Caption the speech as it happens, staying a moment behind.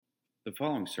The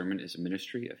following sermon is a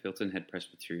ministry of Hilton Head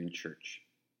Presbyterian Church.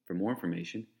 For more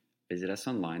information, visit us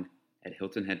online at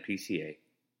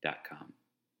hiltonheadpca.com.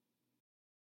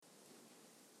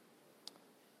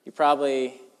 You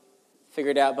probably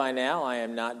figured out by now I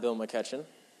am not Bill McCutcheon.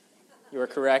 You are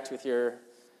correct with your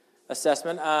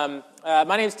assessment.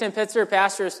 My name is Tim Pitzer,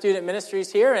 pastor of student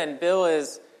ministries here, and Bill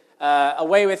is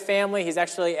away with family. He's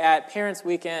actually at Parents'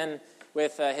 Weekend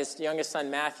with his youngest son,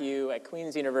 Matthew, at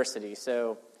Queen's University.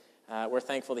 So we're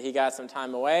thankful that he got some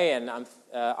time away, and I'm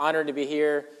honored to be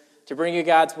here to bring you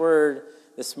God's Word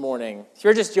this morning. If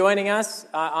you're just joining us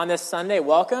on this Sunday,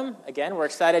 welcome. Again, we're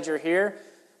excited you're here. I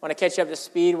want to catch you up to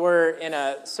speed. We're in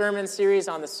a sermon series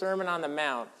on the Sermon on the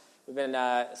Mount. We've been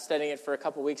studying it for a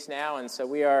couple weeks now, and so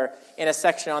we are in a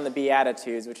section on the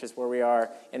Beatitudes, which is where we are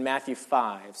in Matthew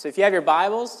 5. So if you have your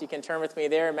Bibles, you can turn with me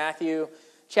there, Matthew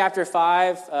chapter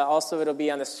 5. Also, it'll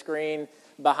be on the screen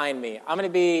behind me. I'm going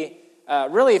to be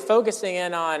really focusing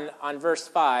in on verse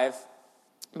 5,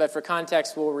 but for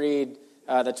context, we'll read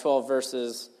the 12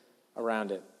 verses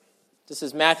around it. This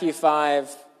is Matthew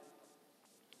 5,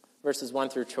 verses 1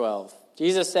 through 12.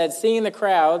 Jesus said, "Seeing the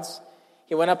crowds,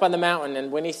 he went up on the mountain,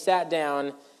 and when he sat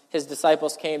down, his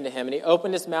disciples came to him, and he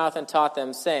opened his mouth and taught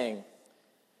them, saying,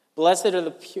 'Blessed are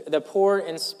the poor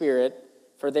in spirit,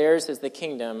 for theirs is the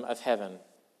kingdom of heaven.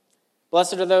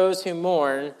 Blessed are those who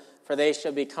mourn, for they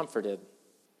shall be comforted.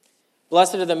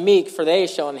 Blessed are the meek, for they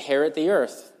shall inherit the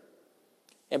earth.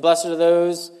 And blessed are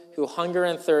those who hunger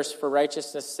and thirst for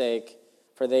righteousness' sake,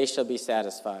 for they shall be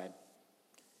satisfied.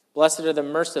 Blessed are the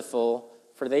merciful,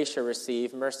 for they shall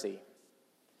receive mercy.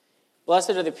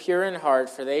 Blessed are the pure in heart,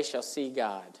 for they shall see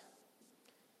God.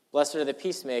 Blessed are the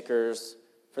peacemakers,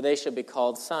 for they shall be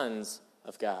called sons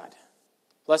of God.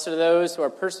 Blessed are those who are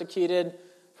persecuted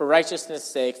for righteousness'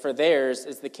 sake, for theirs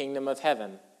is the kingdom of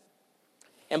heaven.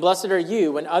 And blessed are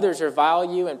you when others revile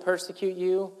you and persecute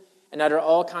you and utter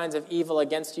all kinds of evil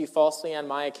against you falsely on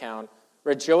my account.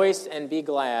 Rejoice and be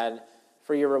glad,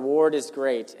 for your reward is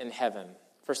great in heaven.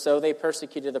 For so they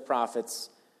persecuted the prophets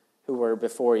who were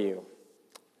before you.'"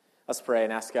 Let's pray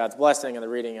and ask God's blessing on the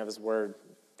reading of his word.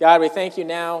 God, we thank you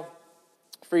now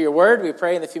for your word. We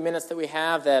pray in the few minutes that we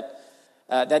have that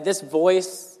this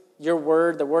voice, your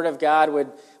word, the word of God,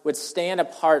 would stand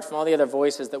apart from all the other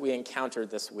voices that we encountered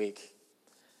this week.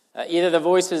 Either the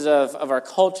voices of our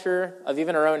culture, of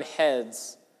even our own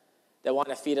heads that want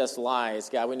to feed us lies.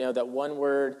 God, we know that one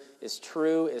word is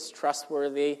true, is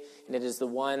trustworthy, and it is the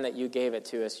one that you gave it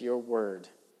to us, your word.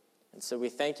 And so we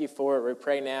thank you for it. We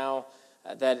pray now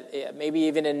that maybe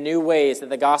even in new ways that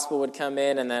the gospel would come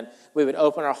in and that we would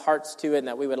open our hearts to it and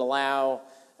that we would allow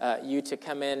you to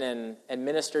come in and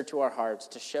minister to our hearts,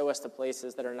 to show us the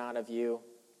places that are not of you.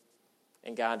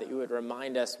 And God, that you would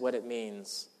remind us what it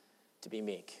means to be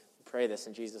meek. We pray this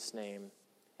in Jesus' name.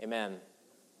 Amen.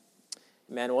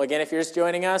 Amen. Well, again, if you're just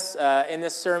joining us in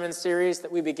this sermon series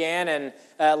that we began, and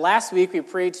last week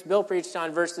Bill preached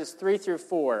on verses 3 through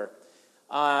 4,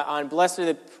 on blessed are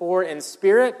the poor in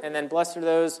spirit, and then blessed are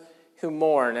those who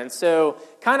mourn. And so,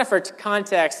 kind of for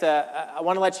context, I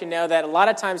want to let you know that a lot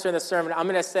of times during the sermon, I'm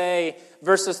going to say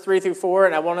verses 3 through 4,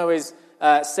 and I won't always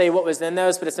say what was in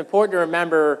those, but it's important to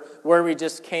remember where we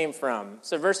just came from.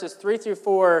 So verses 3 through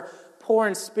 4, poor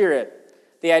in spirit,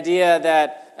 the idea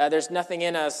that there's nothing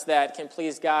in us that can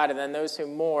please God, and then those who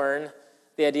mourn,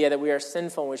 the idea that we are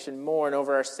sinful and we should mourn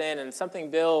over our sin. And something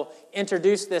Bill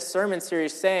introduced this sermon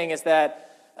series saying is that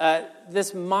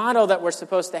this model that we're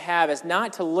supposed to have is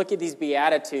not to look at these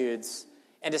Beatitudes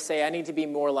and to say, I need to be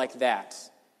more like that.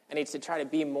 I need to try to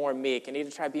be more meek. I need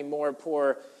to try to be more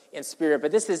poor in spirit.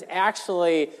 But this is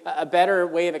actually a better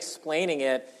way of explaining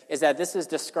it, is that this is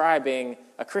describing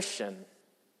a Christian.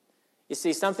 You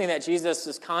see, something that Jesus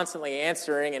is constantly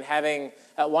answering and having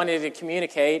wanted to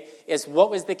communicate is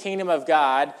what was the kingdom of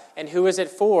God and who is it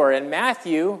for? And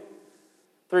Matthew,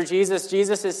 through Jesus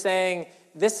is saying,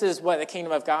 this is what the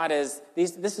kingdom of God is.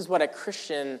 This is what a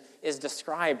Christian is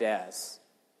described as.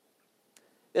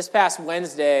 This past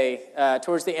Wednesday,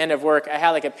 towards the end of work, I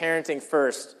had like a parenting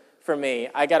first for me.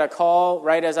 I got a call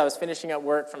right as I was finishing up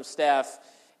work from Steph,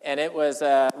 and it was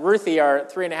Ruthie, our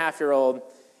 3.5-year-old.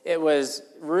 It was,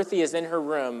 Ruthie is in her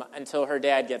room until her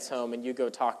dad gets home and you go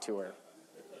talk to her.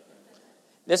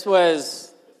 This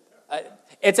was,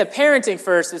 it's a parenting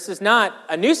first. This is not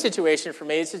a new situation for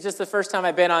me. This is just the first time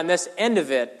I've been on this end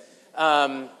of it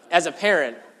as a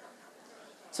parent.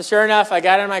 So sure enough, I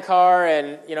got in my car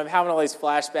and, I'm having all these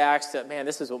flashbacks to, man,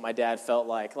 this is what my dad felt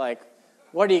like. Like,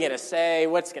 what are you going to say?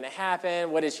 What's going to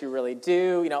happen? What did she really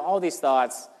do? All these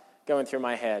thoughts going through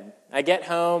my head. I get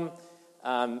home.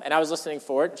 And I was listening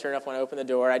for it, and sure enough, when I open the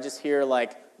door, I just hear,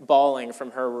 bawling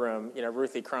from her room,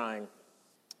 Ruthie crying.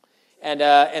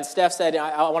 And Steph said,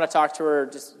 I want to talk to her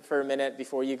just for a minute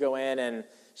before you go in. And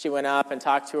she went up and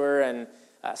talked to her, and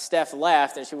Steph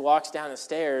left, and she walks down the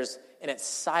stairs, and it's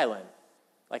silent.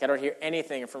 Like, I don't hear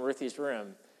anything from Ruthie's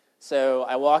room. So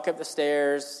I walk up the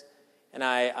stairs, and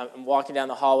I'm walking down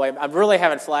the hallway. I'm really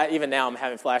having even now I'm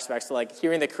having flashbacks to, like,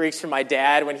 hearing the creaks from my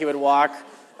dad when he would walk.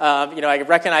 I could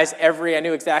recognize I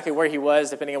knew exactly where he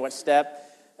was, depending on what step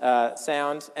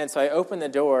sound. And so I opened the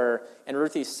door, and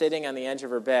Ruthie's sitting on the edge of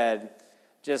her bed,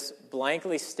 just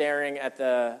blankly staring at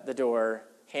the door,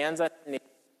 hands on her knees,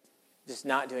 just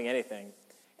not doing anything.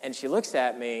 And she looks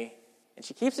at me, and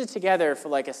she keeps it together for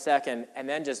like a second, and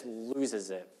then just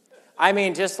loses it. I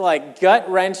mean, just like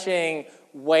gut-wrenching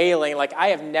wailing. Like, I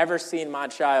have never seen my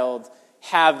child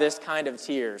have this kind of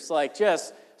tears. Like,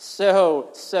 just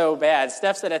so bad.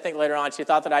 Steph said, I think later on, she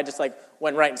thought that I just like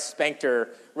went right and spanked her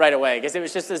right away, because it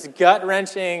was just this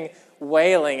gut-wrenching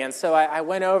wailing. And so I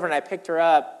went over and I picked her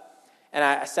up, and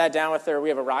I sat down with her. We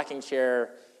have a rocking chair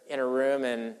in her room,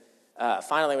 and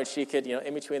finally, when she could,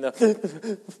 in between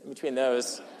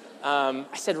those, I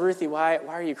said, Ruthie, why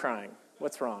are you crying?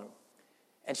 What's wrong?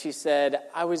 And she said,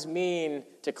 I was mean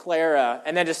to Clara,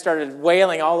 and then just started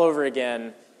wailing all over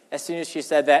again as soon as she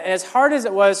said that. And as hard as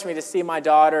it was for me to see my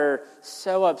daughter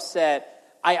so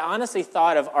upset, I honestly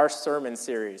thought of our sermon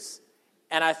series.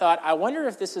 And I thought, I wonder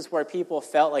if this is where people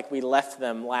felt like we left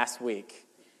them last week.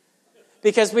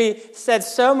 Because we said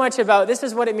so much about this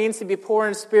is what it means to be poor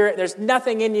in spirit. There's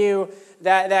nothing in you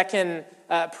that can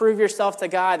prove yourself to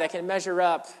God, that can measure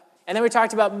up. And then we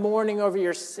talked about mourning over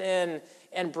your sin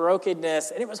and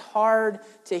brokenness, and it was hard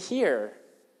to hear.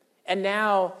 And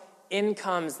now in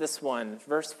comes this one,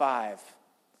 verse 5.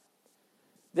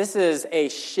 This is a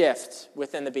shift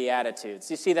within the Beatitudes.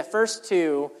 You see, the first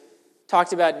two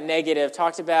talked about negative,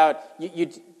 talked about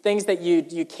things that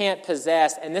you can't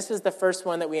possess, and this is the first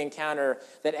one that we encounter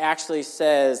that actually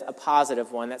says a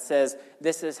positive one, that says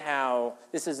this is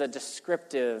a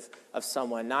descriptive of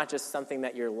someone, not just something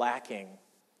that you're lacking.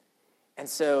 And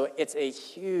so it's a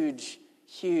huge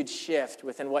shift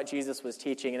within what Jesus was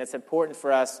teaching, and it's important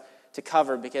for us to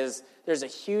cover because there's a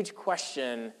huge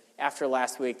question after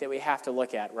last week that we have to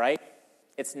look at, right?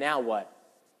 It's now what?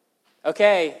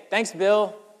 Okay, thanks,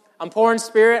 Bill. I'm poor in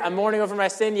spirit. I'm mourning over my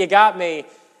sin. You got me.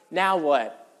 Now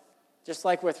what? Just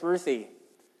like with Ruthie,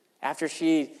 after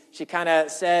she kind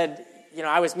of said,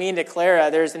 I was mean to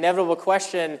Clara, there's an inevitable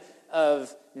question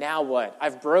of now what?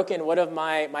 I've broken one of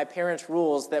my parents'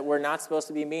 rules that we're not supposed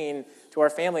to be mean to our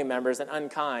family members and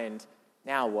unkind.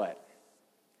 Now what?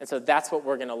 And so that's what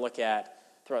we're going to look at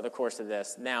throughout the course of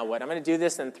this. Now what? I'm going to do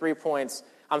this in 3 points.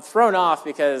 I'm thrown off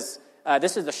because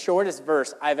this is the shortest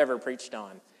verse I've ever preached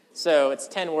on. So it's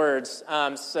 10 words.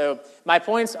 So my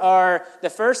points are, the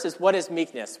first is, what is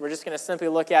meekness? We're just going to simply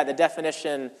look at the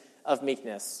definition of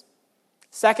meekness.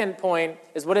 Second point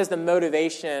is, what is the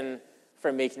motivation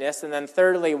for meekness? And then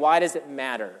thirdly, why does it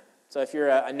matter? So if you're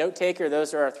a note taker,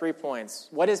 those are our 3 points.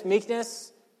 What is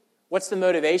meekness? What's the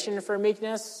motivation for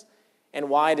meekness? And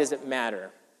why does it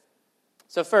matter?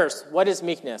 So first, what is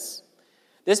meekness?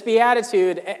 This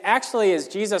beatitude actually is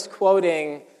Jesus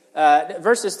quoting,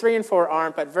 verses 3 and 4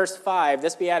 aren't, but verse 5,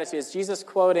 this beatitude is Jesus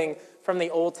quoting from the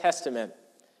Old Testament.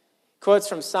 Quotes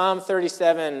from Psalm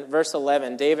 37, verse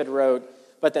 11. David wrote,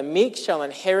 "But the meek shall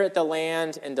inherit the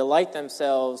land and delight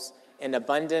themselves in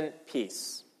abundant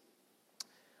peace."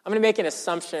 I'm going to make an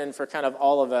assumption for kind of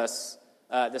all of us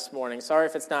this morning. Sorry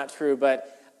if it's not true,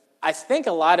 but I think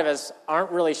a lot of us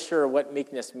aren't really sure what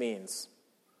meekness means.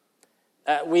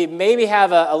 We maybe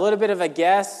have a little bit of a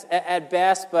guess at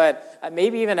best, but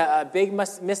maybe even a big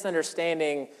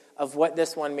misunderstanding of what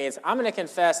this one means. I'm going to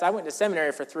confess, I went to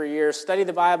seminary for 3 years, studied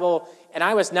the Bible, and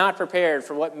I was not prepared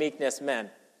for what meekness meant.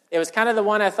 It was kind of the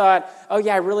one I thought, oh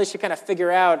yeah, I really should kind of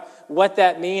figure out what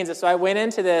that means. And so I went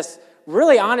into this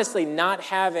really honestly not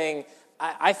having,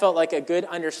 I felt like a good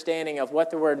understanding of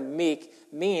what the word meek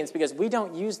means, because we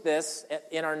don't use this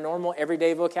in our normal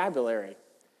everyday vocabulary.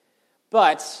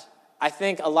 But I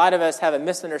think a lot of us have a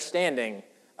misunderstanding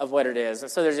of what it is.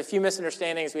 And so there's a few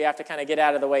misunderstandings we have to kind of get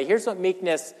out of the way. Here's what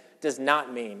meekness does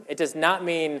not mean. It does not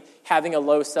mean having a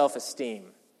low self-esteem.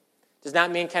 It does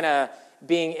not mean kind of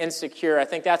being insecure. I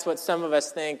think that's what some of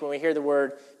us think when we hear the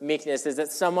word meekness, is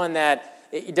that someone that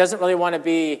doesn't really want to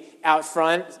be out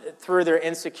front through their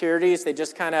insecurities. They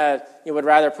just kind of would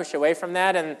rather push away from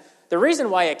that. And the reason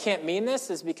why it can't mean this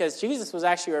is because Jesus was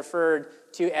actually referred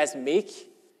to as meek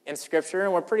in Scripture,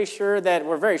 and we're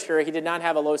very sure he did not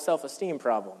have a low self-esteem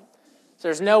problem. So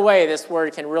there's no way this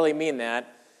word can really mean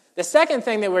that. The second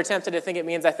thing that we're tempted to think it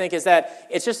means, I think, is that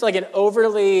it's just like an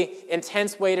overly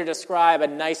intense way to describe a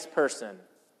nice person.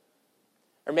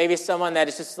 Or maybe someone that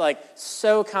is just like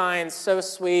so kind, so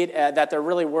sweet, that they're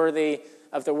really worthy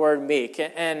of the word meek.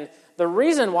 And the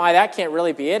reason why that can't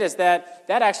really be it is that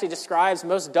actually describes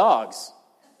most dogs.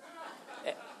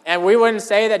 And we wouldn't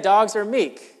say that dogs are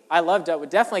meek. I love dogs.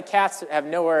 Definitely cats have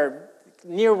nowhere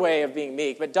near way of being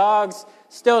meek, but dogs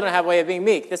still don't have a way of being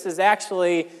meek. This is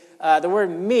actually, the word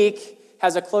meek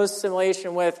has a close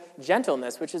assimilation with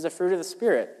gentleness, which is a fruit of the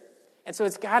Spirit. And so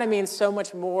it's got to mean so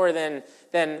much more than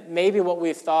maybe what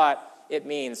we've thought it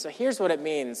means. So here's what it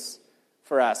means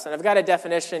for us. And I've got a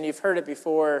definition. You've heard it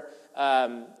before.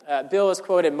 Bill has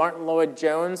quoted Martin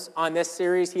Lloyd-Jones on this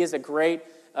series. He is a great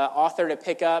author to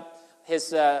pick up.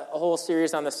 His whole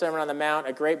series on the Sermon on the Mount,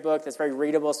 a great book that's very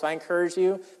readable. So I encourage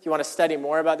you, if you want to study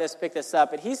more about this, pick this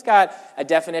up. But he's got a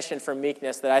definition for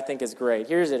meekness that I think is great.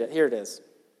 Here it is. It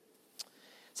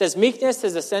says, meekness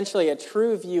is essentially a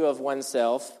true view of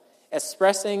oneself,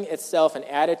 expressing itself in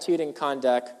attitude and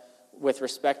conduct with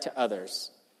respect to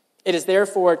others. It is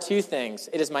therefore two things.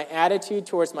 It is my attitude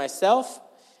towards myself,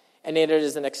 and it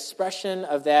is an expression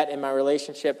of that in my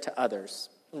relationship to others.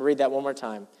 I'm going to read that one more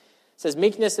time. It says,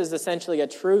 meekness is essentially a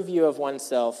true view of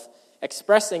oneself,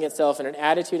 expressing itself in an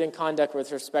attitude and conduct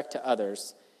with respect to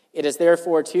others. It is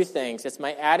therefore two things. It's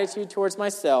my attitude towards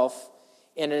myself,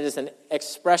 and it is an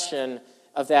expression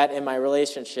of that in my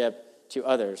relationship to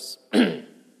others.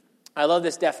 I love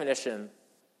this definition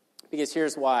because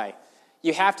here's why.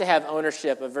 You have to have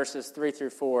ownership of verses 3 through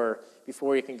 4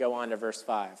 before you can go on to verse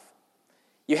 5.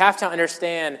 You have to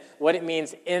understand what it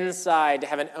means inside to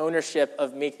have an ownership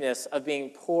of meekness, of being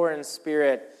poor in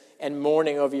spirit and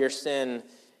mourning over your sin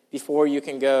before you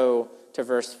can go to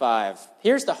verse 5.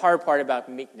 Here's the hard part about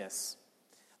meekness.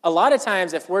 A lot of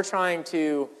times if we're trying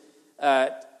to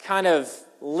kind of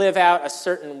live out a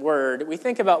certain word, we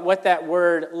think about what that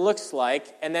word looks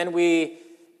like, and then we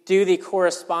do the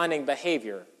corresponding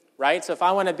behavior, right? So if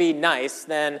I want to be nice,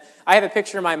 then I have a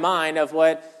picture in my mind of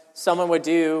what someone would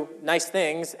do, nice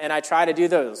things, and I try to do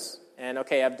those. And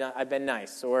okay, I've been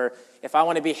nice. Or if I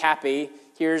want to be happy,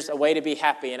 here's a way to be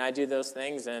happy, and I do those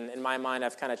things, and in my mind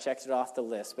I've kind of checked it off the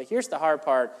list. But here's the hard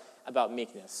part about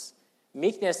meekness.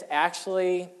 Meekness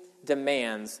actually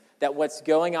demands that what's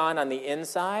going on the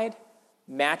inside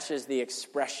matches the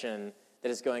expression that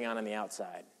is going on the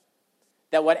outside.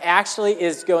 That what actually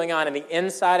is going on in the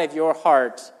inside of your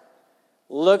heart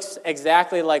looks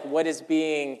exactly like what is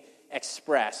being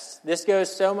expressed. This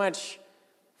goes so much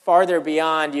farther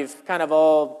beyond. You've kind of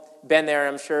all been there,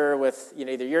 I'm sure, with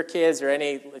either your kids or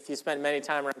if you spend many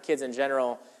time around kids in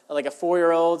general, like a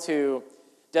 4-year-old who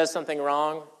does something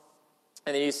wrong,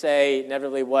 and then you say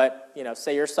inevitably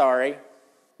say you're sorry.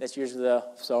 That's usually the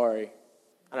sorry.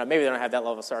 I don't know, maybe they don't have that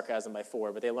level of sarcasm by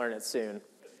 4, but they learn it soon.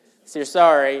 So you're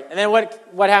sorry. And then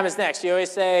what happens next? You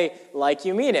always say, like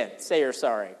you mean it, say you're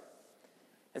sorry.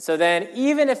 And so then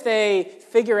even if they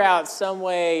figure out some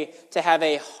way to have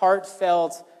a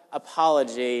heartfelt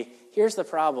apology, here's the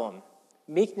problem.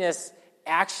 Meekness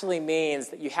actually means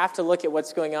that you have to look at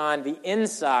what's going on the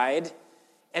inside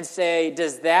and say,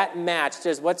 does that match?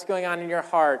 Does what's going on in your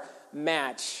heart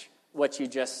match what you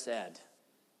just said?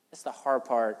 That's the hard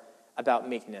part about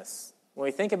meekness. When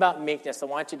we think about meekness, I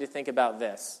want you to think about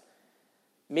this.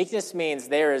 Meekness means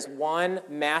there is one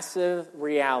massive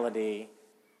reality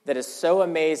that is so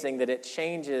amazing that it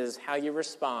changes how you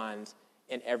respond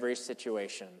in every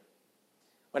situation.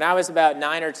 When I was about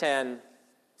 9 or 10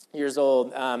 years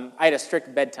old, I had a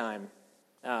strict bedtime.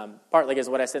 Partly because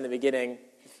what I said in the beginning,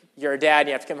 if you're a dad,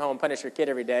 you have to come home and punish your kid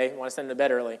every day. You want to send them to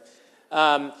bed early.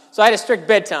 So I had a strict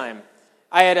bedtime.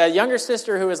 I had a younger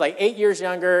sister who was like 8 years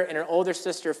younger and an older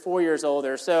sister 4 years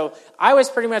older. So I was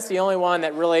pretty much the only one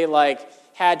that really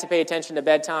had to pay attention to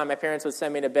bedtime. My parents would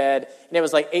send me to bed, and it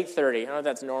was 8:30. I don't know if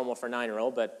that's normal for a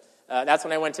 9-year-old, but that's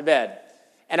when I went to bed.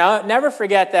 And I'll never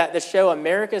forget that the show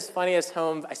America's Funniest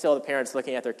Home, I still have the parents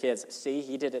looking at their kids. See,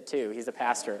 he did it too. He's a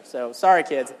pastor. So sorry,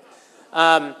 kids.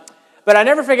 But I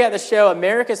never forget the show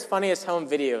America's Funniest Home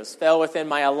Videos fell within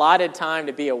my allotted time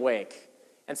to be awake.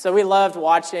 And so we loved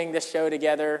watching this show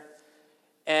together.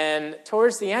 And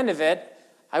towards the end of it,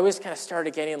 I always kind of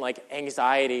started getting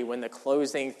anxiety when the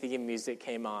closing theme music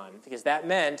came on, because that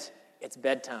meant it's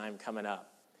bedtime coming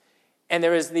up. And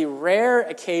there was the rare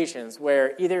occasions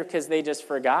where either because they just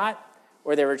forgot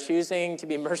or they were choosing to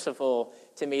be merciful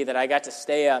to me that I got to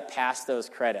stay up past those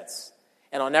credits.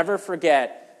 And I'll never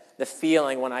forget the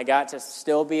feeling when I got to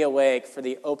still be awake for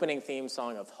the opening theme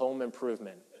song of Home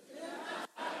Improvement.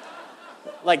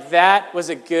 That was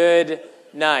a good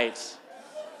night.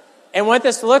 And what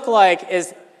this looked like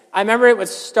is I remember it would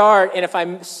start, and if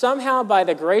I somehow, by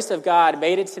the grace of God,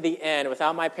 made it to the end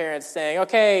without my parents saying,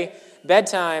 okay,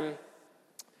 bedtime,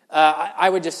 I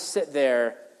would just sit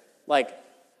there like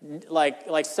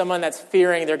someone that's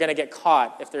fearing they're going to get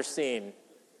caught if they're seen.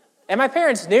 And my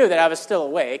parents knew that I was still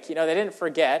awake. They didn't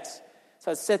forget.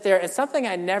 So I'd sit there, and something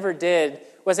I never did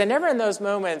was I never in those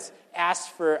moments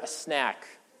asked for a snack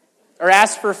or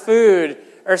asked for food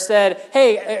or said,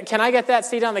 hey, can I get that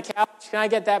seat on the couch? Can I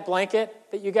get that blanket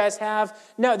that you guys have?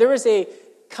 No, there was a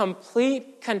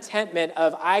complete contentment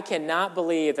of I cannot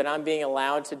believe that I'm being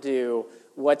allowed to do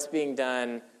what's being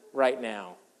done right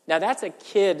now. Now, that's a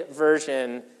kid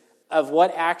version of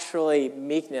what actually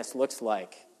meekness looks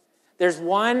like. There's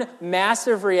one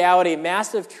massive reality,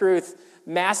 massive truth,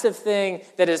 massive thing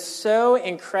that is so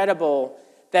incredible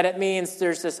that it means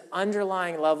there's this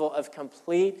underlying level of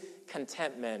complete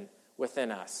contentment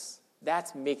within us.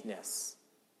 That's meekness.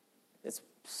 It's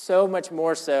so much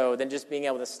more so than just being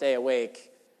able to stay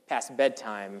awake past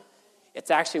bedtime. It's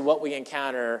actually what we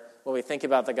encounter when we think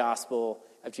about the gospel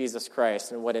of Jesus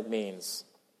Christ and what it means.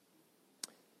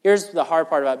 Here's the hard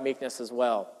part about meekness as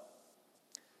well.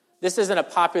 This isn't a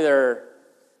popular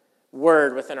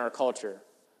word within our culture,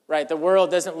 right? The world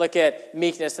doesn't look at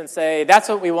meekness and say, that's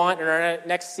what we want in our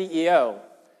next CEO,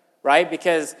 right?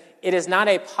 Because it is not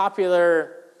a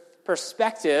popular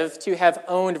perspective to have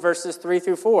owned verses 3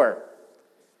 through 4.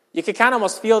 You could kind of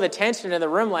almost feel the tension in the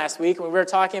room last week when we were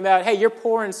talking about, hey, you're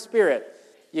poor in spirit.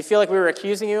 You feel like we were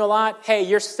accusing you a lot? Hey,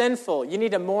 you're sinful. You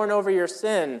need to mourn over your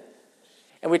sin.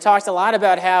 And we talked a lot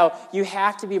about how you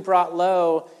have to be brought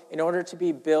low in order to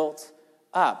be built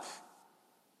up.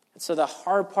 And so the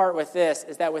hard part with this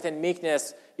is that within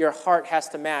meekness, your heart has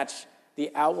to match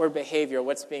the outward behavior,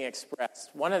 what's being expressed.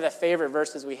 One of the favorite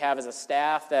verses we have as a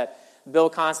staff that Bill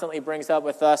constantly brings up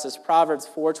with us is Proverbs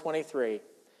 4:23. It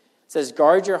says,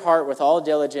 guard your heart with all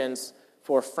diligence,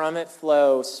 for from it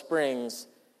flow springs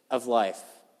of life.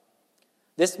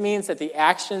 This means that the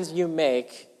actions you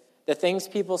make, the things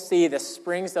people see, the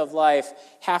springs of life,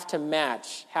 have to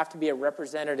match, have to be a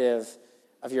representative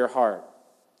of your heart.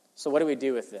 So what do we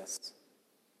do with this?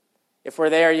 If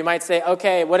we're there, you might say,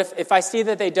 okay, what if I see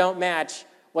that they don't match,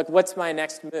 what's my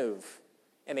next move?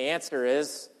 And the answer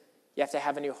is, you have to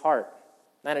have a new heart.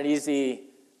 Not an easy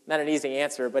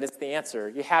answer, but it's the answer.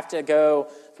 You have to go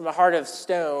from a heart of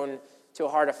stone to a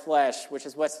heart of flesh, which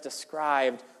is what's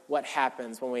described what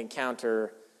happens when we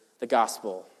encounter the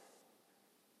gospel.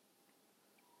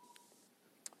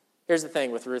 Here's the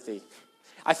thing with Ruthie.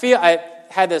 I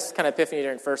had this kind of epiphany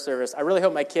during first service. I really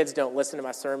hope my kids don't listen to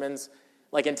my sermons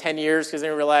in 10 years because they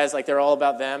realize they're all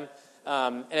about them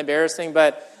and embarrassing.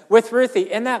 But with Ruthie,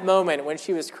 in that moment when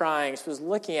she was crying, she was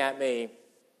looking at me,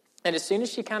 and as soon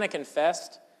as she kind of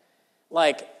confessed,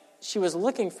 she was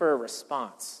looking for a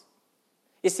response.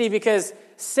 You see, because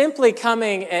simply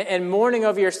coming and mourning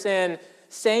over your sin,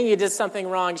 saying you did something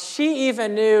wrong, she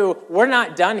even knew we're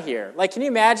not done here. Can you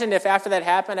imagine if after that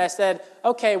happened, I said,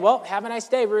 okay, well, have a nice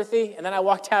day, Ruthie, and then I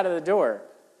walked out of the door.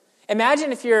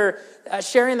 Imagine if you're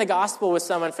sharing the gospel with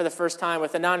someone for the first time,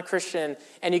 with a non-Christian,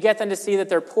 and you get them to see that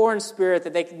they're poor in spirit,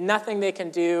 that nothing they can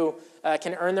do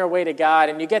can earn their way to God,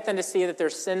 and you get them to see that they're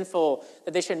sinful,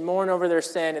 that they should mourn over their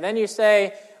sin, and then you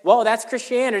say, well, that's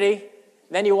Christianity,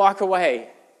 and then you walk away.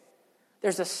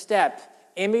 There's a step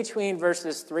in between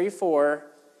verses 3, 4,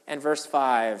 and verse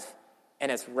 5,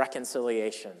 and it's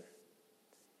reconciliation.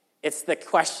 It's the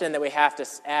question that we have to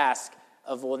ask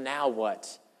of, well, now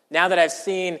what? Now that I've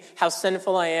seen how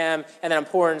sinful I am and that I'm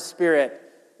poor in spirit,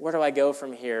 where do I go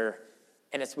from here?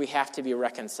 And we have to be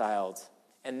reconciled.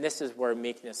 And this is where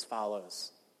meekness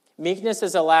follows. Meekness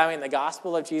is allowing the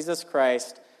gospel of Jesus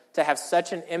Christ to have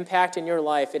such an impact in your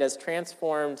life. It has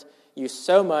transformed you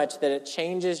so much that it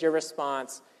changes your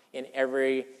response in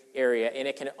every area. And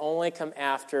it can only come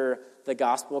after the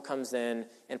gospel comes in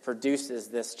and produces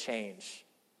this change.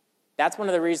 That's one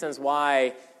of the reasons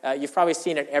why you've probably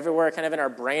seen it everywhere, kind of in our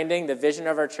branding, the vision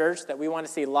of our church, that we want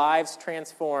to see lives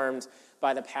transformed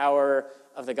by the power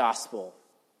of the gospel.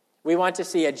 We want to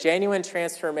see a genuine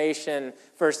transformation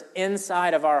first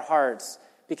inside of our hearts,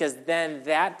 because then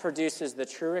that produces the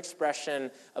true expression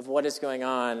of what is going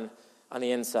on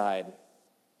the inside.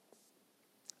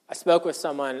 I spoke with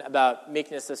someone about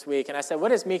meekness this week, and I said,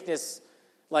 what is meekness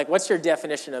like? What's your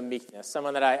definition of meekness?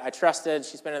 Someone that I trusted,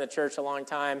 she's been in the church a long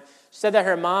time. She said that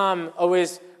her mom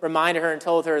always reminded her and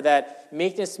told her that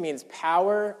meekness means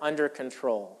power under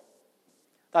control.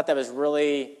 I thought that was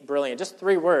really brilliant. Just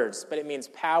 3 words, but it means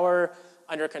power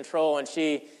under control. And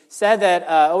she said that,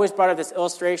 always brought up this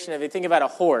illustration of, you think about a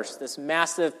horse, this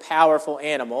massive, powerful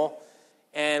animal,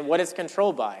 and what it's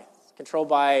controlled by. It's controlled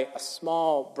by a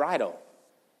small bridle.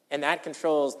 and that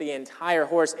controls the entire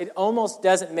horse. It almost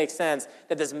doesn't make sense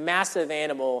that this massive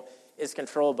animal is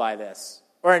controlled by this.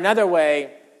 Or another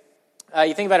way,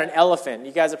 you think about an elephant.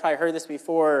 You guys have probably heard this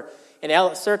before.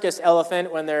 An circus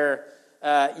elephant, when they're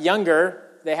younger,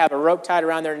 they have a rope tied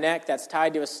around their neck that's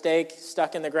tied to a stake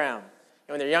stuck in the ground.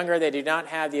 And when they're younger, they do not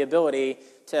have the ability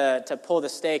to pull the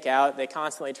stake out. They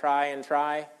constantly try and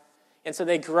try. And so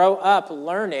they grow up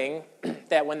learning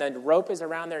that when the rope is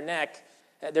around their neck,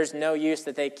 there's no use,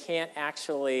 that they can't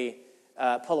actually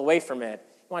pull away from it.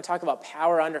 You want to talk about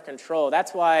power under control.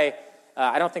 That's why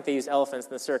I don't think they use elephants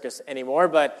in the circus anymore,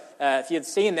 but if you'd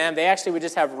seen them, they actually would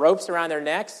just have ropes around their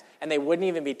necks, and they wouldn't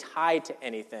even be tied to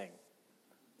anything.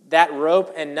 That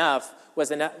rope was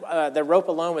enough. The rope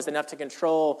alone was enough to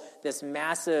control this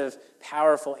massive,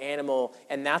 powerful animal,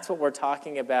 and that's what we're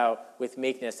talking about with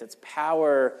meekness. It's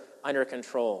power under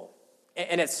control.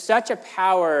 And it's such a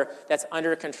power that's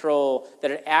under control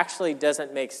that it actually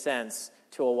doesn't make sense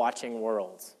to a watching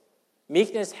world.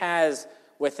 Meekness has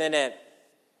within it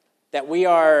that we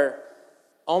are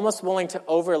almost willing to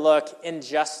overlook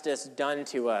injustice done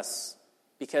to us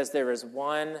because there is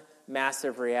one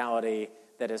massive reality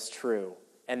that is true.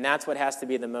 And that's what has to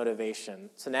be the motivation.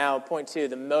 So now, point 2,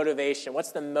 the motivation.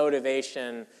 What's the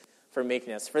motivation for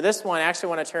meekness? For this one, I actually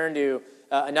want to turn to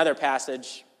another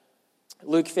passage,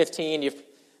 Luke 15. You've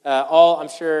all, I'm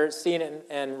sure, seen it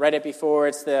and read it before.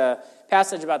 It's the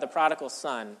passage about the prodigal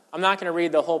son. I'm not going to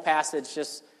read the whole passage,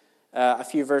 just a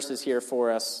few verses here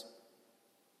for us.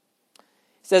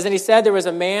 It says, "And he said, there was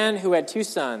a man who had 2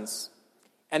 sons.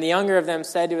 And the younger of them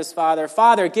said to his father,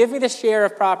 'Father, give me the share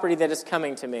of property that is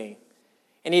coming to me.'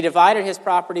 And he divided his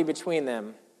property between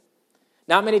them.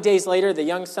 Not many days later, the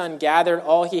young son gathered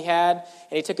all he had,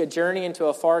 and he took a journey into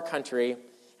a far country,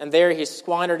 and there he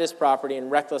squandered his property in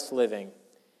reckless living.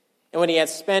 And when he had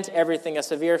spent everything, a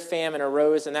severe famine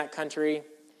arose in that country,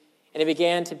 and he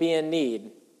began to be in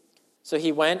need. So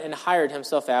he went and hired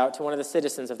himself out to one of the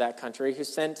citizens of that country, who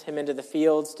sent him into the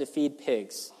fields to feed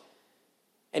pigs.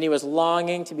 And he was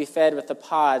longing to be fed with the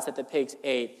pods that the pigs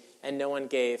ate, and no one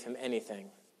gave him anything.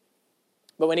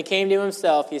 But when he came to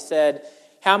himself, he said,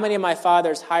 'How many of my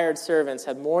father's hired servants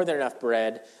have more than enough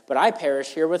bread, but I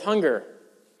perish here with hunger?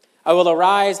 I will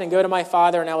arise and go to my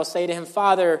father, and I will say to him,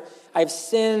 Father, I have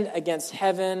sinned against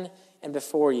heaven and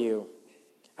before you.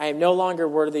 I am no longer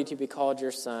worthy to be called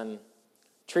your son.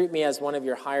 Treat me as one of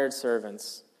your hired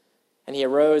servants.' And he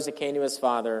arose and came to his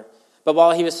father. But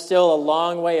while he was still a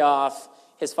long way off,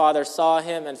 his father saw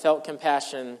him and felt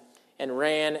compassion, and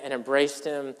ran and embraced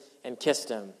him and kissed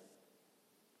him.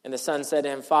 And the son said to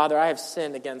him, 'Father, I have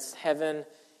sinned against heaven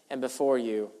and before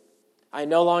you. I am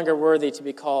no longer worthy to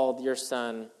be called your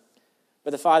son.' But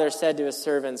the father said to his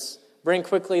servants, 'Bring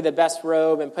quickly the best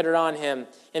robe and put it on him,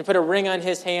 and put a ring on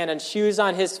his hand and shoes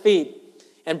on his feet.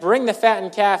 And bring the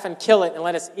fattened calf and kill it, and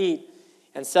let us eat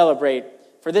and celebrate.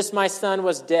 For this my son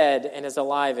was dead and is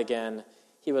alive again.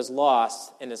 He was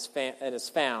lost and is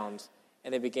found.'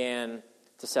 And they began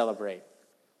to celebrate."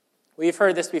 We've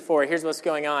heard this before. Here's what's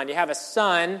going on. You have a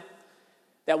son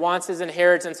that wants his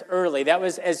inheritance early. That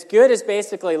was as good as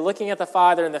basically looking at the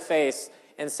father in the face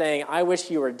and saying, "I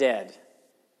wish you were dead."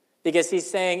 Because he's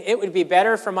saying, it would be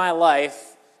better for my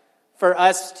life for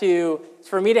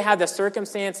me to have the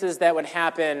circumstances that would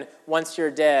happen once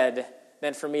you're dead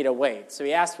than for me to wait. So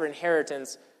he asks for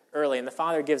inheritance early, and the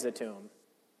father gives it to him.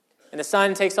 And the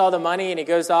son takes all the money and he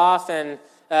goes off, and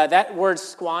that word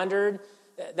squandered,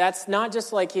 that's not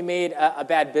just like he made a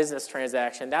bad business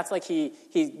transaction. That's like he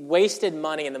wasted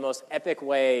money in the most epic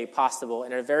way possible,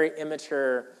 in a very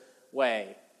immature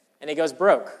way. And he goes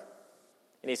broke.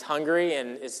 And he's hungry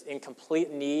and is in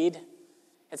complete need.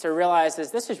 And so he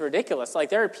realizes, this is ridiculous. Like,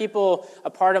 there are people,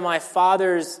 a part of my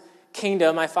father's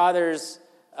kingdom, my father's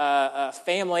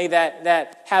family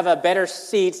that have a better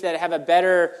seat, that have a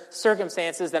better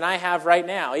circumstances than I have right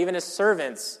now. Even his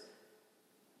servants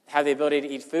have the ability to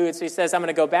eat food. So he says, I'm going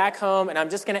to go back home, and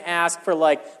I'm just going to ask for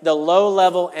like the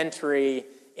low-level entry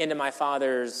into my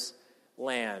father's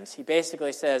land. He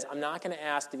basically says, I'm not going to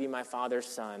ask to be my father's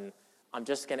son. I'm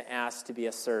just going to ask to be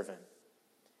a servant.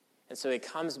 And so he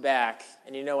comes back,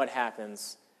 and you know what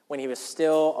happens. When he was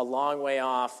still a long way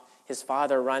off, his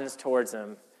father runs towards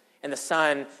him. And the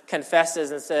son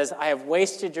confesses and says, I have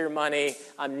wasted your money.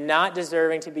 I'm not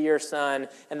deserving to be your son.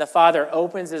 And the father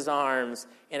opens his arms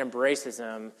and embraces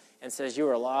him and says, you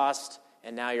were lost,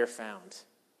 and now you're found.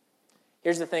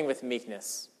 Here's the thing with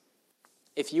meekness.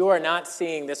 If you are not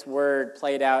seeing this word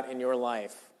played out in your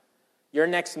life, your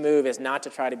next move is not to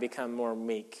try to become more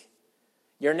meek.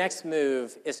 Your next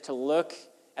move is to look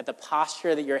at the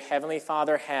posture that your heavenly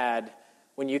Father had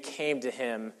when you came to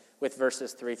him with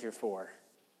verses 3 through 4.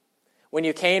 When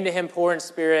you came to him poor in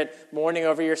spirit, mourning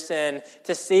over your sin,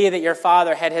 to see that your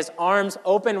Father had his arms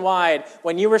open wide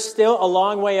when you were still a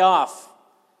long way off,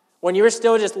 when you were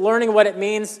still just learning what it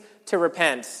means to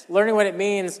repent, learning what it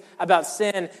means about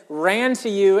sin, ran to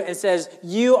you and says,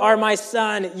 "You are my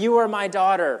son, you are my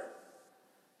daughter."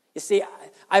 You see,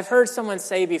 I've heard someone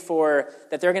say before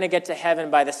that they're going to get to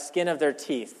heaven by the skin of their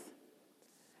teeth.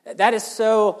 That is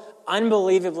so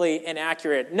unbelievably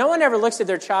inaccurate. No one ever looks at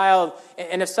their child,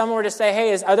 and if someone were to say,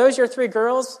 "Hey, are those your 3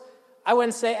 girls?" I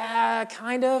wouldn't say,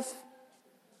 kind of.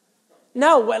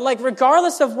 No, like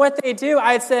regardless of what they do,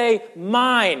 I'd say,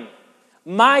 mine,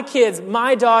 my kids,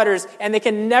 my daughters, and they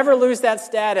can never lose that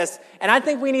status. And I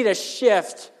think we need a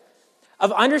shift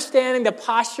of understanding the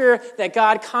posture that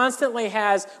God constantly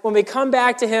has when we come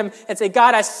back to him and say,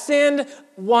 "God, I sinned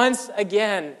once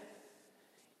again."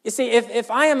 You see,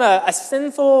 if I am a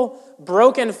sinful,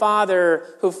 broken father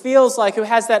who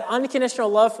has that unconditional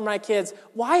love for my kids,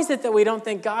 why is it that we don't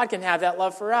think God can have that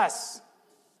love for us?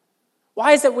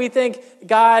 Why is it we think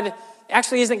God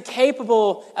actually isn't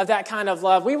capable of that kind of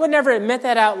love? We would never admit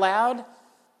that out loud,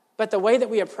 but the way that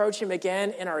we approach him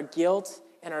again in our guilt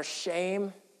and our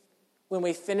shame, when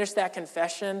we finish that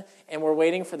confession and we're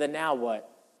waiting for the now what?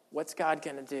 What's God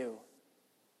going to do?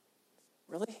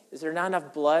 Really? Is there not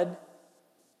enough blood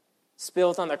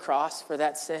spilled on the cross for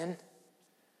that sin?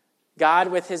 God,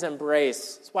 with his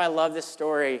embrace, that's why I love this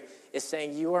story, is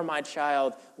saying, "You are my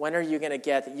child. When are you going to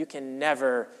get that you can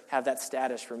never have that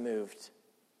status removed?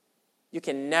 You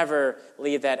can never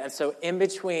leave that." And so in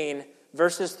between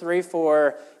verses 3,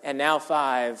 4, and now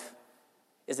 5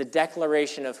 is a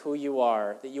declaration of who you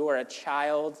are, that you are a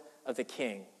child of the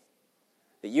King,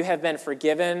 that you have been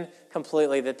forgiven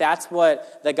completely, that's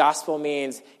what the gospel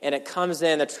means. And it comes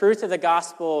in, the truth of the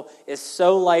gospel is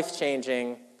so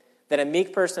life-changing that a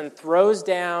meek person throws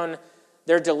down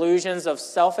their delusions of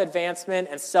self-advancement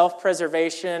and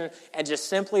self-preservation and just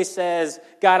simply says,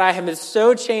 "God, I have been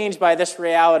so changed by this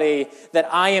reality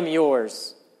that I am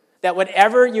yours. That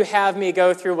whatever you have me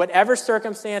go through, whatever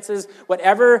circumstances,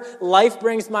 whatever life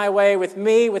brings my way with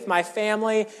me, with my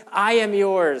family, I am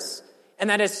yours." And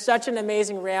that is such an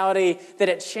amazing reality that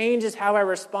it changes how I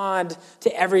respond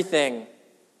to everything.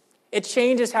 It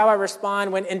changes how I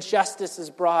respond when injustice is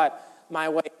brought my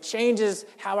way. It changes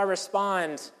how I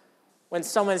respond when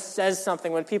someone says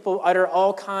something, when people utter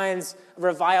all kinds of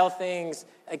revile things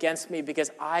against me,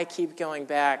 because I keep going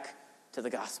back to the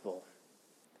gospel.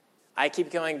 I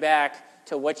keep going back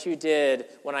to what you did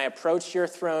when I approached your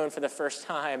throne for the first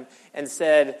time and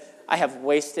said, "I have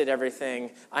wasted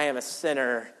everything. I am a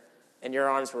sinner," and your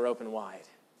arms were open wide.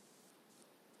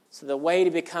 So the way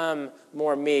to become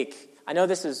more meek, I know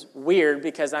this is weird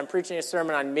because I'm preaching a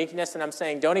sermon on meekness and I'm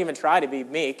saying don't even try to be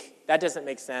meek. That doesn't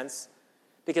make sense.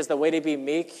 Because the way to be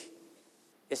meek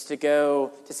is to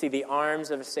go to see the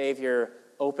arms of a Savior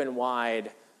open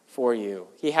wide for you.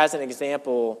 He has an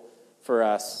example for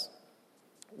us.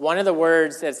 One of the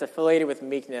words that's affiliated with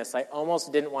meekness I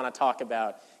almost didn't want to talk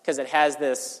about because it has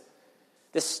this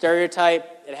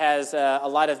stereotype. It has a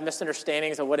lot of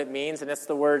misunderstandings of what it means, and it's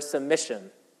the word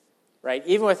submission. Right?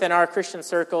 Even within our Christian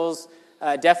circles,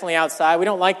 definitely outside, we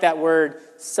don't like that word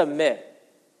submit.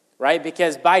 Right?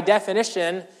 Because by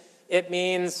definition, it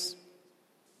means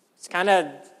it's kind of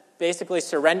basically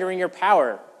surrendering your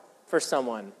power for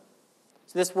someone.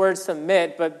 So this word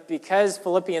submit, but because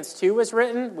Philippians 2 was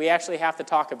written, we actually have to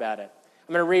talk about it.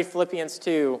 I'm going to read Philippians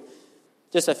 2,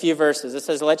 just a few verses. It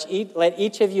says, let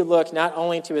each of you look not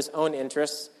only to his own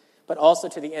interests, but also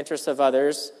to the interests of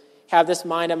others. Have this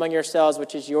mind among yourselves,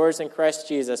 which is yours in Christ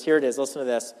Jesus. Here it is, listen to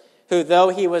this. Who, though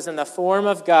he was in the form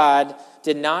of God,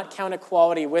 did not count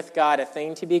equality with God a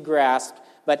thing to be grasped,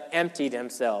 but emptied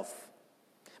himself.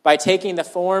 By taking the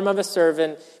form of a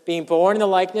servant, being born in the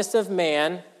likeness of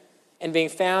man, and being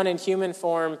found in human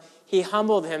form, he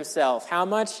humbled himself. How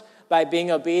much? By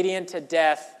being obedient to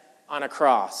death on a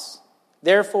cross.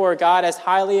 Therefore, God has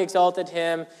highly exalted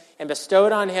him and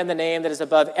bestowed on him the name that is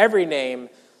above every name,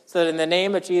 so that in the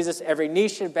name of Jesus every knee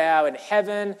should bow in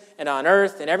heaven and on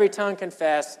earth, and every tongue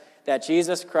confess that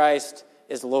Jesus Christ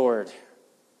is Lord.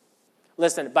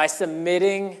 Listen, by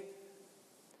submitting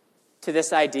to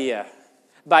this idea,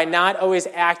 by not always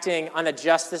acting on the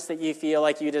justice that you feel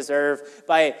like you deserve,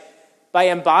 by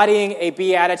embodying a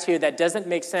beatitude that doesn't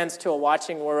make sense to a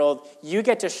watching world, you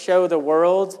get to show the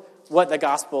world what the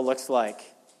gospel looks like.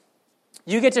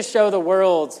 You get to show the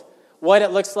world what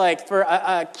it looks like for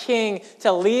a king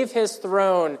to leave his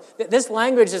throne. This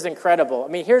language is incredible. I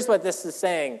mean, here's what this is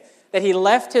saying, that he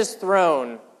left his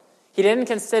throne. He didn't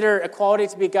consider equality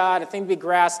to be God, a thing to be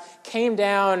grasped, came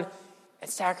down and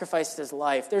sacrificed his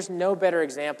life. There's no better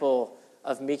example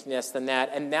of meekness than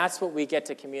that. And that's what we get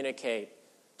to communicate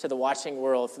to the watching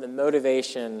world for the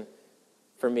motivation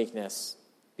for meekness.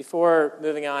 Before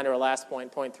moving on to our last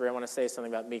point 3, I want to say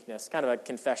something about meekness, kind of a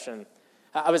confession.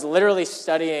 I was literally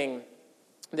studying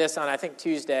this on, I think,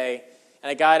 Tuesday, and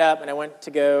I got up and I went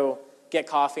to go get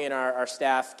coffee in our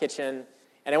staff kitchen,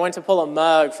 and I went to pull a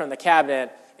mug from the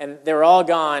cabinet, and they were all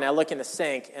gone. I look in the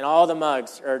sink, and all the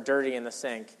mugs are dirty in the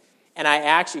sink. And I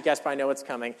actually, you guys probably know what's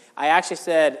coming, I actually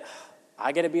said,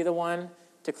 I got to be the one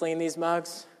to clean these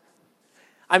mugs?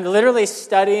 I'm literally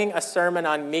studying a sermon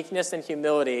on meekness and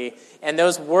humility, and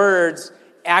those words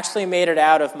actually made it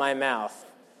out of my mouth.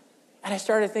 And I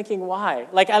started thinking, why?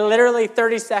 Like, I literally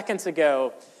 30 seconds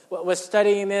ago was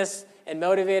studying this and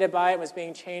motivated by it, was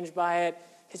being changed by it.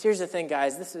 Because here's the thing,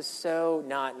 guys, this is so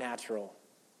not natural.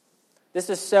 This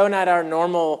is so not our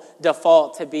normal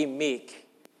default to be meek.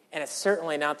 And it's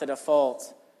certainly not the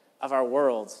default of our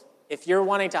world. If you're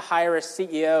wanting to hire a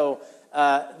CEO,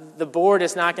 the board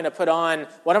is not going to put on,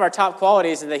 one of our top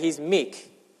qualities is that he's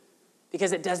meek.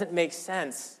 Because it doesn't make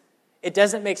sense. It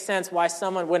doesn't make sense why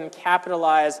someone wouldn't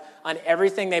capitalize on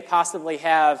everything they possibly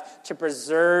have to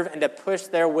preserve and to push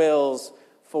their wills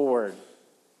forward.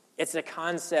 It's a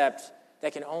concept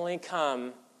that can only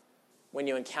come when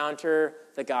you encounter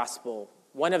the gospel.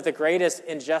 One of the greatest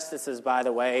injustices, by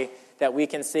the way, that we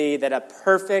can see, that a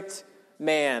perfect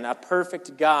man, a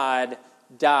perfect God,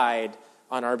 died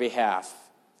on our behalf.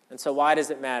 And so why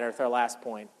does it matter? It's our last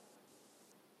point.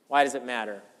 Why does it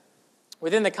matter?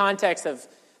 Within the context of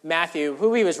Matthew,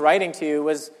 who he was writing to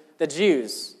was the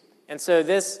Jews. And so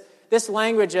this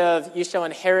language of you shall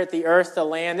inherit the earth, the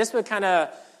land, this would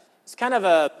it's kind of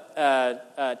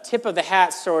a tip of the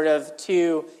hat sort of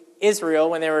to Israel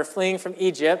when they were fleeing from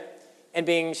Egypt and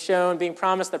being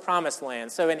promised the promised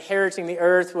land. So inheriting the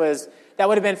earth that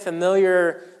would have been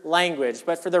familiar language.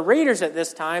 But for the readers at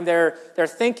this time, they're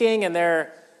thinking and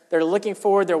they're looking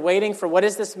forward, they're waiting for what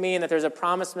does this mean that there's a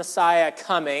promised Messiah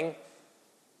coming.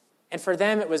 And for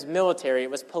them, it was military, it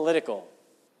was political.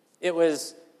 It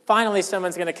was finally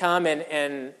someone's going to come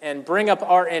and bring up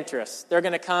our interests. They're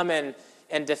going to come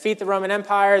and defeat the Roman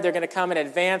Empire. They're going to come and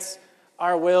advance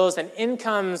our wills. And in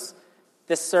comes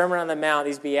this Sermon on the Mount,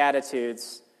 these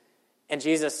Beatitudes. And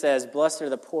Jesus says, blessed are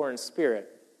the poor in spirit.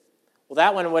 Well,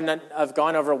 that one wouldn't have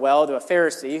gone over well to a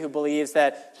Pharisee who believes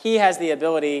that he has the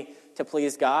ability to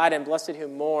please God, and blessed who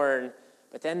mourn.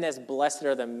 But then this blessed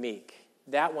are the meek.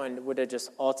 That one would have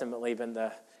just ultimately been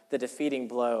the defeating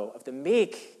blow of the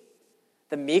meek.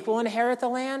 The meek will inherit the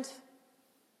land?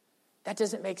 That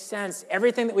doesn't make sense.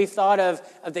 Everything that we've thought of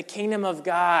the kingdom of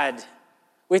God,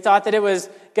 we thought that it was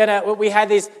we had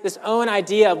this own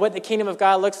idea of what the kingdom of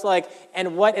God looks like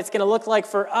and what it's going to look like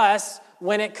for us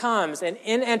when it comes. And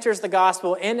in enters the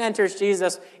gospel, in enters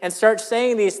Jesus, and starts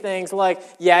saying these things like,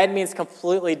 yeah, it means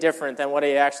completely different than what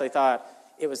he actually thought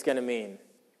it was going to mean.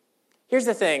 Here's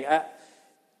the thing.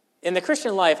 In the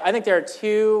Christian life, I think there are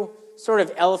two sort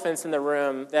of elephants in the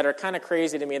room that are kind of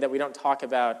crazy to me that we don't talk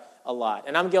about a lot.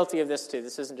 And I'm guilty of this too.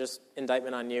 This isn't just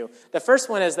indictment on you. The first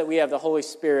one is that we have the Holy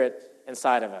Spirit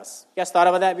inside of us. You guys thought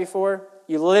about that before?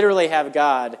 You literally have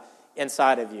God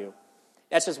inside of you.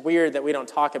 That's just weird that we don't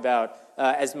talk about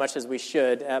as much as we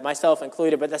should, myself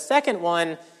included. But the second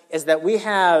one is that we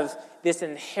have this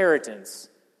inheritance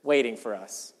waiting for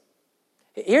us.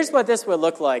 Here's what this would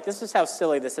look like. This is how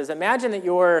silly this is. Imagine that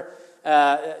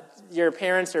your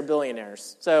parents are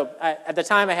billionaires. So at the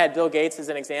time I had Bill Gates as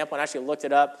an example, and I actually looked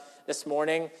it up this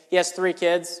morning. He has 3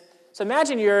 kids. So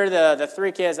imagine you're the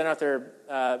 3 kids. I don't know if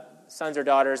they're sons or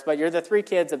daughters, but you're the 3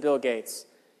 kids of Bill Gates.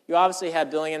 You obviously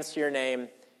have billions to your name.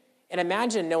 And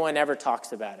imagine no one ever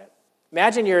talks about it.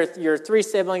 Imagine your 3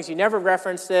 siblings. You never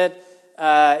reference it.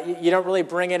 You don't really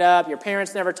bring it up. Your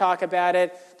parents never talk about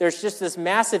it. There's just this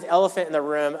massive elephant in the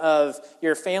room of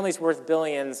your family's worth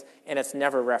billions, and it's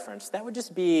never referenced. That would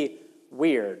just be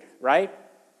weird, right?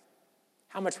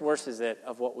 How much worse is it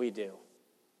of what we do?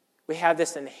 We have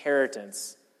this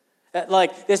inheritance.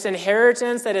 This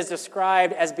inheritance that is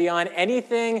described as beyond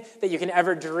anything that you can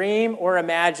ever dream or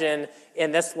imagine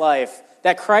in this life,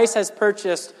 that Christ has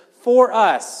purchased for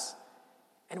us,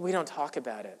 and we don't talk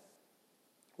about it.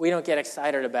 We don't get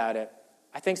excited about it.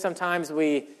 I think sometimes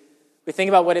we think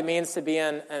about what it means to be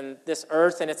on this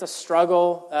earth, and it's a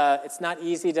struggle. It's not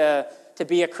easy to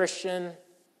be a Christian.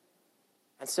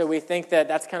 And so we think that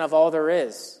that's kind of all there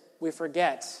is. We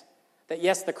forget that,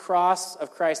 yes, the cross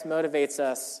of Christ motivates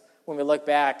us when we look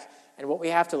back, and what we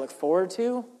have to look forward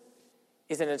to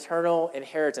is an eternal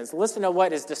inheritance. Listen to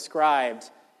what is described.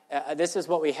 This is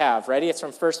what we have. Ready? It's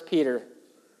from 1 Peter.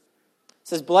 It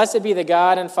says, blessed be the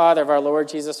God and Father of our Lord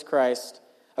Jesus Christ.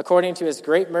 According to his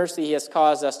great mercy, he has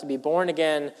caused us to be born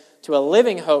again to a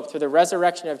living hope through the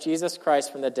resurrection of Jesus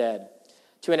Christ from the dead,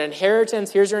 to an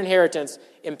inheritance, here's your inheritance,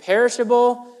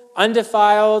 imperishable,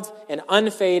 undefiled, and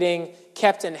unfading,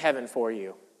 kept in heaven for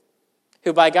you,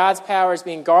 who by God's power is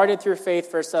being guarded through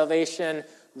faith for salvation,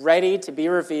 ready to be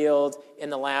revealed in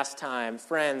the last time.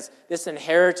 Friends, this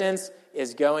inheritance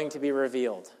is going to be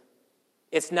revealed.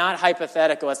 It's not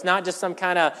hypothetical. It's not just some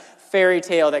kind of fairy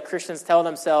tale that Christians tell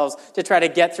themselves to try to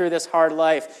get through this hard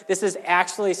life. This is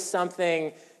actually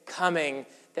something coming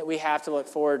that we have to look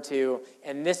forward to,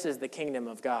 and this is the kingdom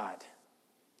of God.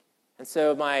 And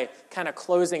so my kind of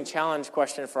closing challenge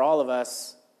question for all of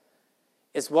us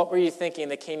is, what were you thinking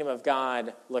the kingdom of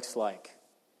God looks like?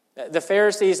 The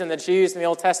Pharisees and the Jews in the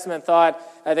Old Testament thought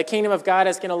the kingdom of God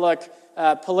is going to look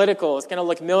political. It's going to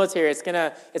look military. It's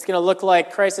going to look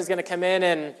like Christ is going to come in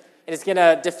and it's going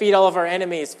to defeat all of our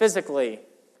enemies physically.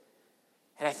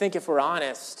 And I think if we're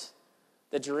honest,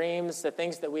 the dreams, the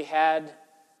things that we had,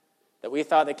 that we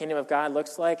thought the kingdom of God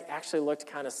looks like, actually looked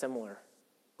kind of similar.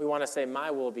 We want to say,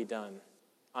 my will be done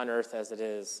on earth as it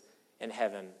is in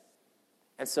heaven.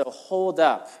 And so hold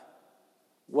up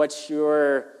what you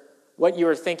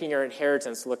were thinking your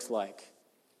inheritance looks like.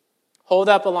 Hold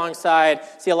up alongside.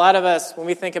 See, a lot of us, when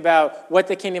we think about what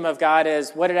the kingdom of God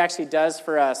is, what it actually does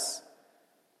for us,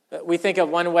 we think of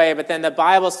one way, but then the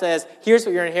Bible says, here's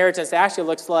what your inheritance actually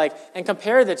looks like, and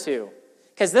compare the two.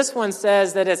 Because this one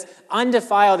says that it's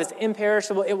undefiled, it's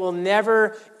imperishable, it will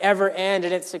never, ever end,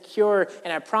 and it's secure.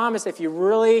 And I promise, if you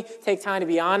really take time to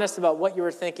be honest about what you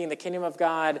were thinking the kingdom of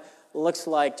God looks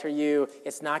like to you,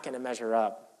 it's not going to measure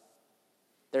up.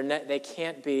 They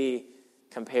can't be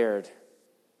compared.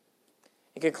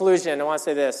 In conclusion, I want to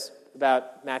say this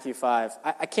about Matthew 5.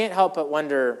 I can't help but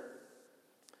wonder,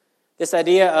 this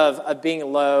idea of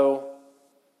being low,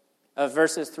 of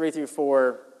verses 3 through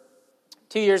 4.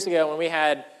 2 years ago when we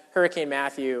had Hurricane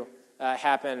Matthew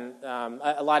happen,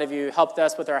 a lot of you helped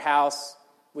us with our house.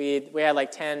 We had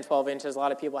like 10, 12 inches. A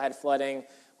lot of people had flooding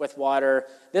with water.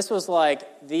 This was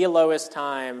like the lowest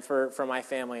time for my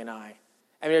family and I.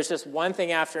 I mean, there's just one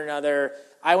thing after another.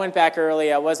 I went back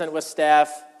early. I wasn't with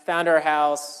Steph. Found our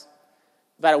house.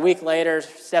 About a week later,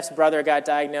 Steph's brother got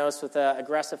diagnosed with an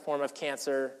aggressive form of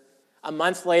cancer. A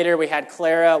month later, we had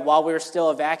Clara while we were still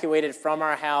evacuated from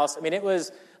our house. I mean, it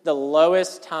was the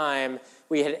lowest time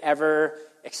we had ever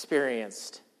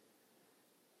experienced.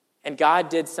 And God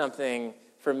did something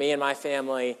for me and my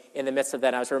family in the midst of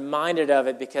that. I was reminded of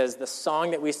it because the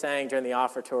song that we sang during the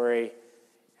offertory,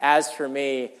 "As for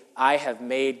me, I have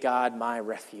made God my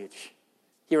refuge."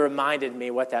 He reminded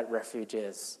me what that refuge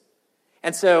is.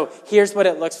 And so here's what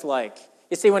it looks like.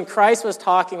 You see, when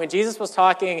Jesus was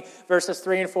talking, verses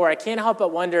 3 and 4, I can't help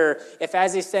but wonder if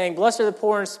as he's saying, blessed are the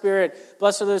poor in spirit,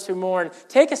 blessed are those who mourn,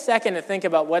 take a second to think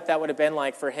about what that would have been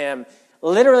like for him.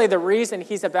 Literally, the reason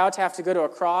he's about to have to go to a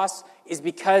cross is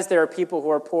because there are people who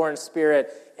are poor in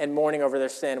spirit and mourning over their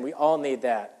sin. We all need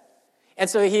that. And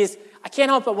so I can't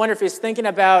help but wonder if he's thinking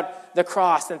about the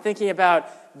cross and thinking about,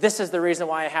 this is the reason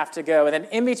why I have to go. And then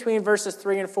in between verses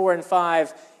 3 and 4 and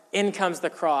 5, in comes the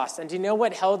cross. And do you know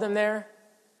what held him there?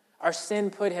 Our sin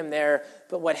put him there,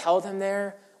 but what held him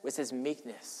there was his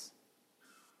meekness.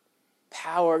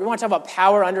 Power. We want to talk about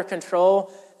power under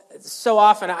control. So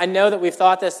often, I know that we've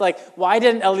thought this, like, why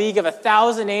didn't a league of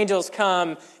 1,000 angels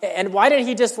come? And why didn't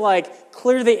he just,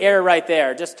 clear the air right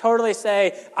there? Just totally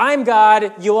say, I'm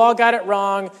God, you all got it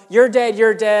wrong, you're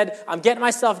dead, I'm getting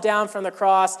myself down from the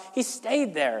cross. He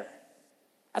stayed there.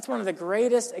 That's one of the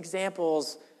greatest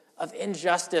examples of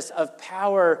injustice, of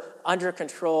power under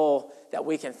control that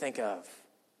we can think of.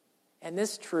 And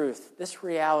this truth, this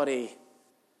reality,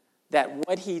 that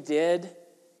what he did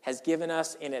has given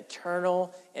us an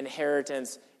eternal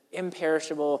inheritance,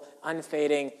 imperishable,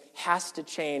 unfading, has to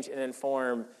change and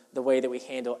inform the way that we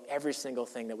handle every single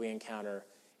thing that we encounter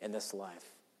in this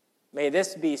life. May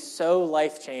this be so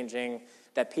life-changing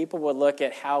that people would look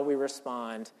at how we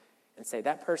respond and say,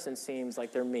 that person seems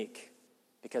like they're meek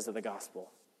because of the gospel.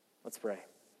 Let's pray.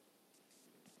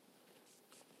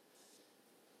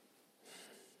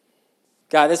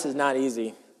 God, this is not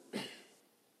easy.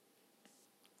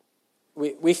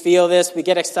 We feel this. We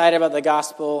get excited about the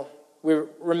gospel. We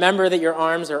remember that your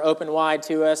arms are open wide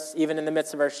to us, even in the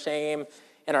midst of our shame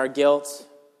and our guilt.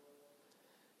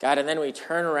 God, and then we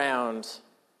turn around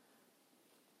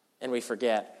and we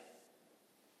forget.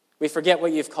 We forget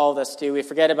what you've called us to. We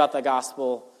forget about the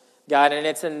gospel, God, and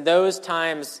it's in those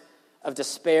times of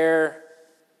despair,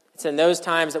 it's in those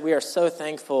times that we are so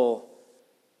thankful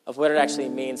of what it actually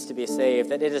means to be saved,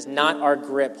 that it is not our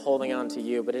grip holding on to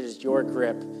you, but it is your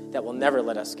grip that will never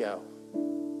let us go.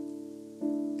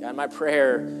 God, my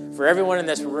prayer for everyone in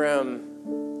this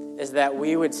room is that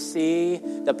we would see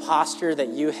the posture that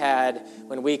you had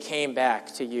when we came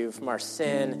back to you from our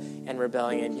sin and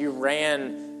rebellion. You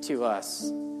ran to us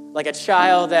like a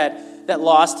child that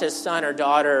lost his son or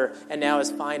daughter and now is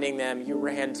finding them. You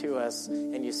ran to us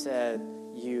and you said,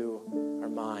 you are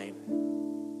mine.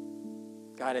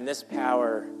 God, in this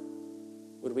power,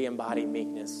 would we embody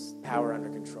meekness, power under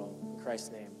control? In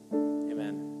Christ's name,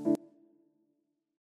 amen.